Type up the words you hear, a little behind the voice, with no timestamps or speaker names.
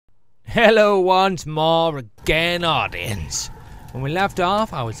Hello once more again, audience. When we left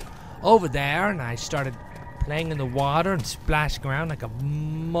off, I was over there and I started playing in the water and splashing around like a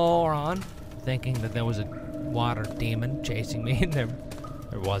moron, thinking that there was a water demon chasing me, and there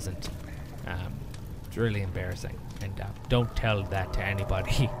wasn't. It's really embarrassing, and don't tell that to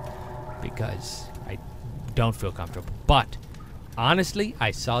anybody because I don't feel comfortable. But honestly,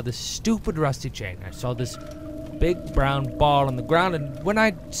 I saw this stupid rusty chain. I saw this big brown ball on the ground, and when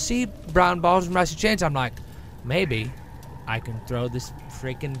I see brown balls and rusty chains, I'm like, maybe I can throw this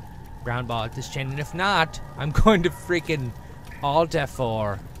freaking brown ball at this chain, and if not, I'm going to freaking Alt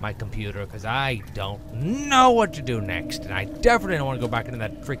F4 my computer because I don't know what to do next, and I definitely don't want to go back into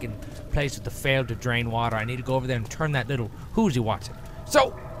that freaking place with the failed to drain water. I need to go over there and turn that little who's he watching.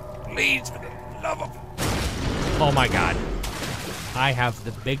 So, please, for the love of... Oh my god. I have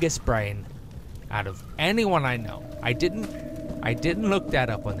the biggest brain out of anyone I know. I didn't look that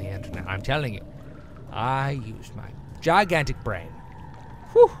up on the internet. I'm telling you. I used my gigantic brain.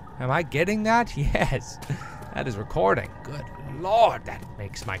 Whew. Am I getting that? Yes. That is recording. Good lord, that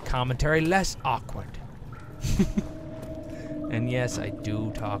makes my commentary less awkward. And yes, I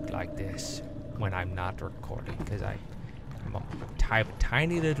do talk like this when I'm not recording because I have a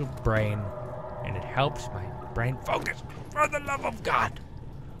tiny little brain and it helps my brain focus, for the love of God.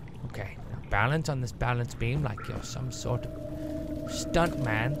 Okay, now balance on this balance beam like you're some sort of stunt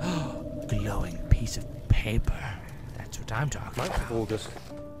man. Glowing piece of paper. That's what I'm talking about. 9th of August,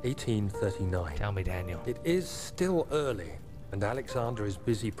 1839. Tell me, Daniel. It is still early, and Alexander is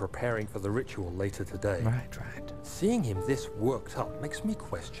busy preparing for the ritual later today. Right. Seeing him this worked up makes me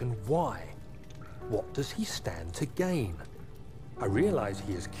question why. What does he stand to gain? I realize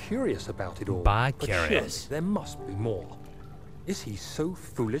he is curious about it all, but curious. surely there must be more. Is he so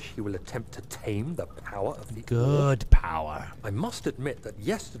foolish he will attempt to tame the power of the Good orb? power. I must admit that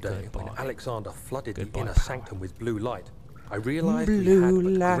yesterday, when Alexander flooded the inner power. sanctum with blue light, I realized he Blue had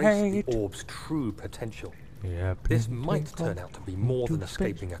but graced light. the orb's true potential. Yeah, This might turn out to be more than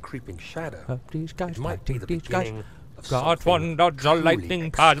escaping a creeping shadow. These guys, It might be the beginning of God, something one dodge a lightning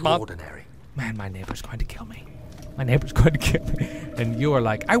plasma. extraordinary. Man, my neighbor's going to kill me. My neighbor's going to kill me. And you are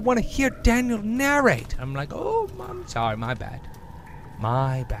like, I want to hear Daniel narrate. I'm like, oh, Mom, sorry, my bad.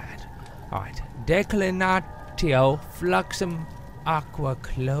 My bad. All right. Declinatio fluxum aqua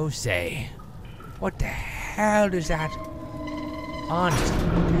close. What the hell does that... Honestly,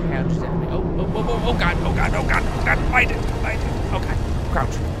 what the hell does that mean? Oh, God, fight it. Okay,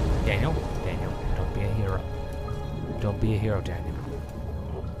 crouch. Daniel, don't be a hero. Don't be a hero, Daniel.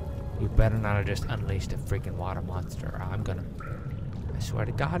 You better not have just unleashed a freaking water monster. I swear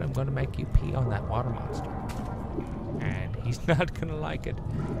to God, I'm gonna make you pee on that water monster. And he's not gonna like it.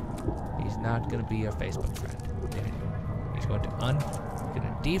 He's not gonna be your Facebook friend, Daniel. He's going to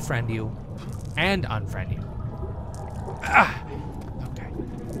defriend you and unfriend you. Okay.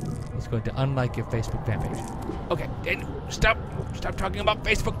 He's going to unlike your Facebook fan page. Okay, Daniel, stop talking about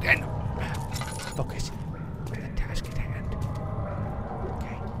Facebook, Daniel. Focus on the task at hand.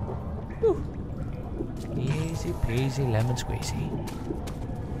 Okay. Whew. Easy peasy lemon squeezy.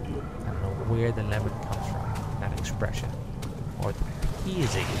 I don't know where the lemon comes from, that expression. Or the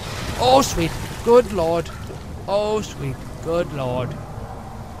peasy. Oh, sweet, good lord. Oh, sweet, good lord.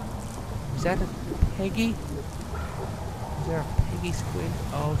 Is that a piggy? Is there a piggy squeal?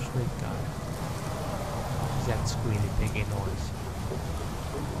 Oh, sweet God. Is that squealy piggy noise?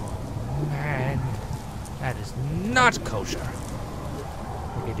 Oh, man. That is not kosher.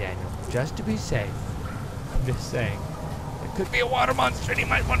 Okay, Daniel, just to be safe, I'm just saying, there could be a water monster and he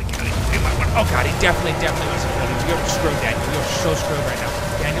might want to kill you. Oh, God, he definitely wants to kill you. You're screwed, Daniel. You're so screwed right now.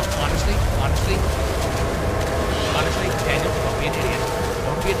 Daniel, honestly, Daniel, don't be an idiot.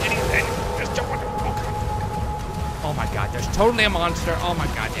 Don't be an idiot, Daniel. Just jump on it. Oh my God, there's totally a monster. Oh my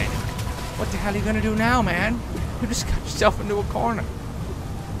God, Daniel. What the hell are you gonna do now, man? You just got yourself into a corner.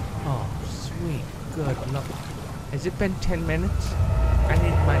 Oh, sweet, good look. Has it been 10 minutes? I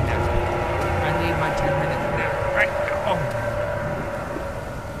need my nap. I need my 10-minute nap right now. Oh.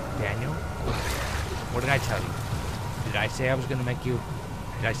 Daniel, what did I tell you? Did I say I was gonna make you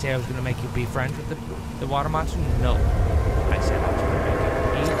be friends with the water monster? No. I said I was gonna make you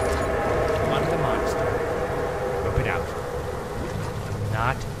eat one of the monster. Whip it out. I'm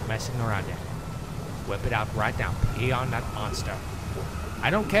not messing around yet. Whip it out right now. Pee on that monster. I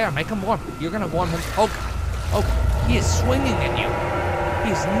don't care. Make him warm. You're gonna warm him. Oh God. Oh God. He is swinging at you.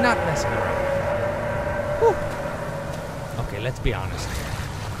 He's not messing around. Whew. Okay, let's be honest.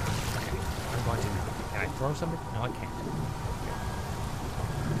 Okay, I'm going to. Can I throw something? No, I can't. Okay.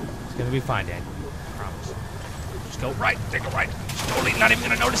 It's gonna be fine, Dad. I promise. Just go right. Take a right. Just totally not even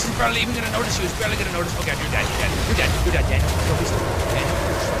gonna notice. He's barely even gonna notice you. He's barely gonna notice. Okay, you're dead. You're dead. You're dead. You're dead, Daniel. Toby's Daniel.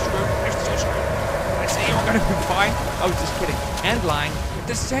 You're so screwed. You're so screwed. I say you were gonna be fine. I was just kidding and lying at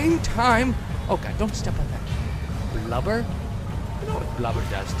the same time. Oh God, don't step on that blubber. You know what blubber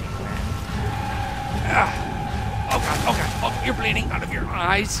does to you, man. Oh God. Oh God. Oh, you're bleeding out of your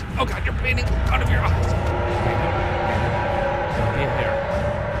eyes. Oh God, you're bleeding out of your eyes. Don't be a hero.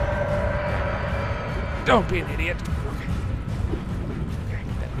 Don't be an idiot. Okay. Okay.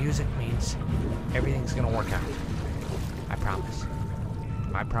 That music means everything's gonna work out. I promise.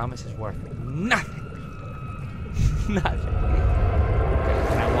 My promise is worth nothing. Nothing. Okay,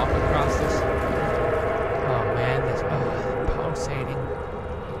 can I walk across this? Oh man, this pulsating.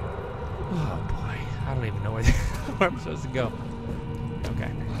 Oh boy, I don't even know where I'm supposed to go.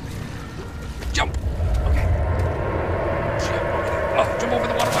 Okay. Jump! Okay. Jump over there. Oh, jump over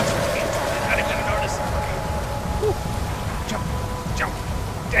the water bus. Not even gonna notice. Okay. Woo. Jump. Jump.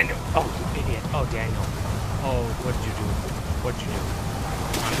 Daniel. Oh, you idiot. Oh, Daniel. Oh, what did you do? What did you do?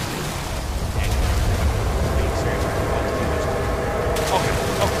 Honestly. Daniel. Being serious. Okay.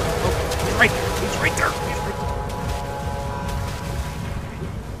 Okay. Okay. He's right there. He's right there. He's right there.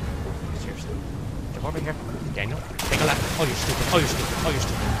 Seriously. Jump over here. Daniel. Take a left. Oh, you're stupid. Oh, you're stupid. Oh, you're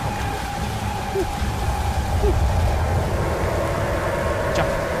stupid. Okay. Woo. Woo. Jump.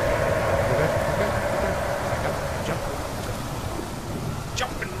 You're good? You're good? You're good? Back up. Jump. Okay.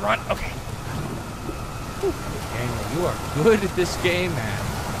 Jump and run. Okay. Whew. Daniel, you are good at this game, man.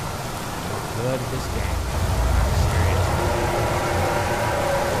 You're good at this game. I'm serious.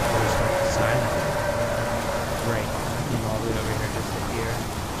 We're starting silent. Great. I'm all the way over here just to hear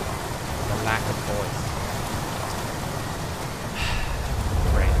the lack of voice.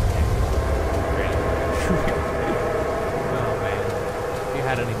 Great. Great. Oh, man. If you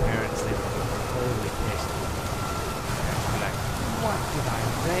had any parents, they would be totally pissed. They'd be like, what did I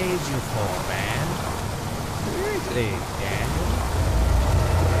raise you for, man? Seriously, Daniel?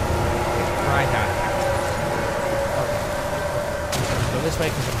 Get right out of here. Okay. Go this way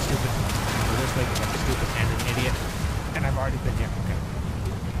because I'm stupid. Go this way because I'm stupid and an idiot. And I've already been here. Okay.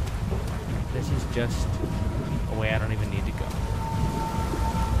 This is just a way I don't even need to go.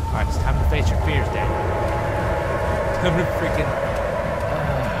 Alright, it's time to face your fears, Daniel. Time to freaking...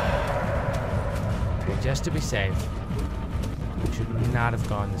 Okay, just to be safe, we should not have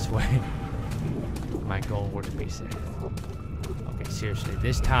gone this way. My goal were to be safe. Okay, seriously,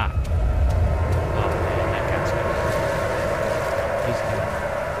 this time. Oh man, that guy's gonna...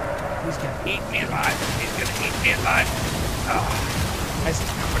 He's gonna eat me alive. He's gonna eat me alive. Oh, as an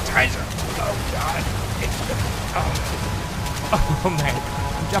appetizer. Oh God. It's gonna... Oh man.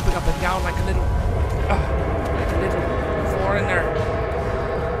 I'm jumping up and down like a little foreigner.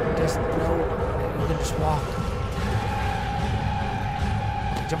 Doesn't know you can just walk.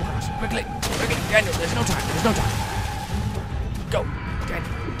 Okay, jump across. Quickly. Quickly. Daniel, there's no time. There's no time. Go.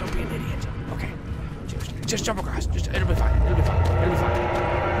 Daniel, don't be an idiot. Okay. Just jump across. It'll be fine. It'll be fine. It'll be fine.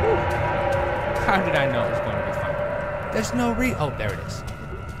 Woo. How did I know it was going to be fine? There's no oh, there it is.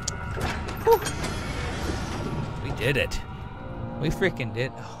 Whew. We did it. We freaking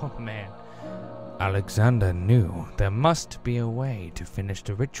did. Oh, man. Alexander knew there must be a way to finish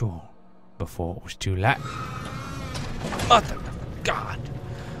the ritual before it was too late. Mother of God.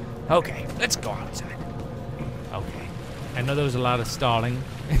 Okay, let's go outside. Okay. I know there was a lot of stalling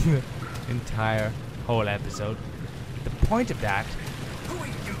in the entire whole episode. The point of that... Who are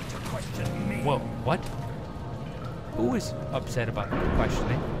you to question me? Whoa, what? Who is upset about the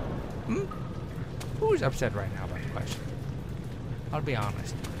questioning? Hmm? Who is upset right now about the questioning? I'll be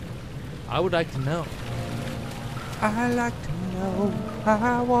honest. I would like to know. I like to know.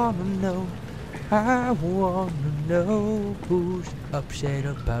 I wanna know. I wanna know who's upset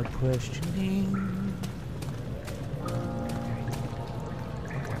about questioning.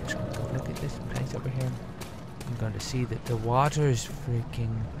 Okay, I'm just gonna go look at this place over here. I'm going to see that the water is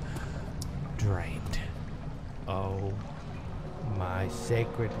freaking drained. Oh my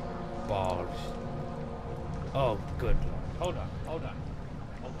sacred balls. Oh, good Lord. Hold on.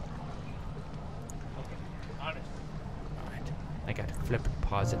 Okay, honest. Alright, I gotta flip and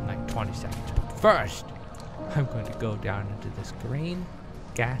pause it in like 20 seconds. But first, I'm going to go down into this green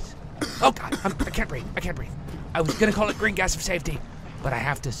gas. Oh God, I can't breathe. I was gonna call it green gas of safety, but I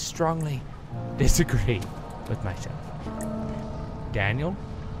have to strongly disagree with myself. Daniel?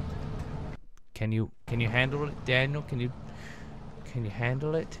 Can you handle it, Daniel? Can you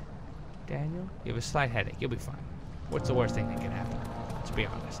handle it, Daniel? You have a slight headache. You'll be fine. What's the worst thing that can happen? Let's be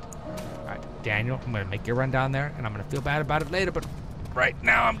honest. All right, Daniel, I'm gonna make you run down there, and I'm gonna feel bad about it later, but right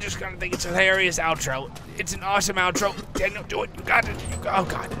now I'm just gonna think it's a hilarious outro. It's an awesome outro. Daniel, do it. You got it. Oh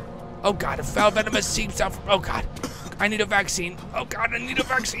God. Oh God. A foul venomous seeps out from. Oh God. I need a vaccine. Oh God. I need a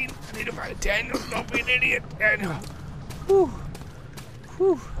vaccine. I need a vaccine. Daniel, don't be an idiot. Daniel. Whew.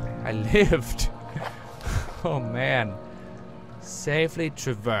 Whew. I lived. Oh man. Safely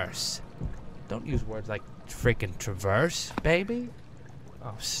traverse. Don't use words like freaking traverse, baby.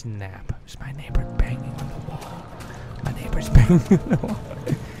 Oh snap. Is my neighbor banging on the wall? My neighbor's banging on the wall.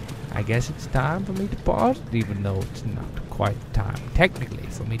 I guess it's time for me to pause it, even though it's not quite time, technically,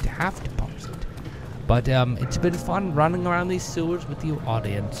 for me to have to pause it. But it's been fun running around these sewers with you,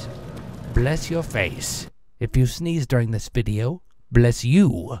 audience. Bless your face. If you sneeze during this video, bless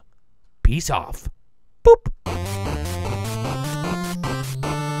you. Peace off. Boop.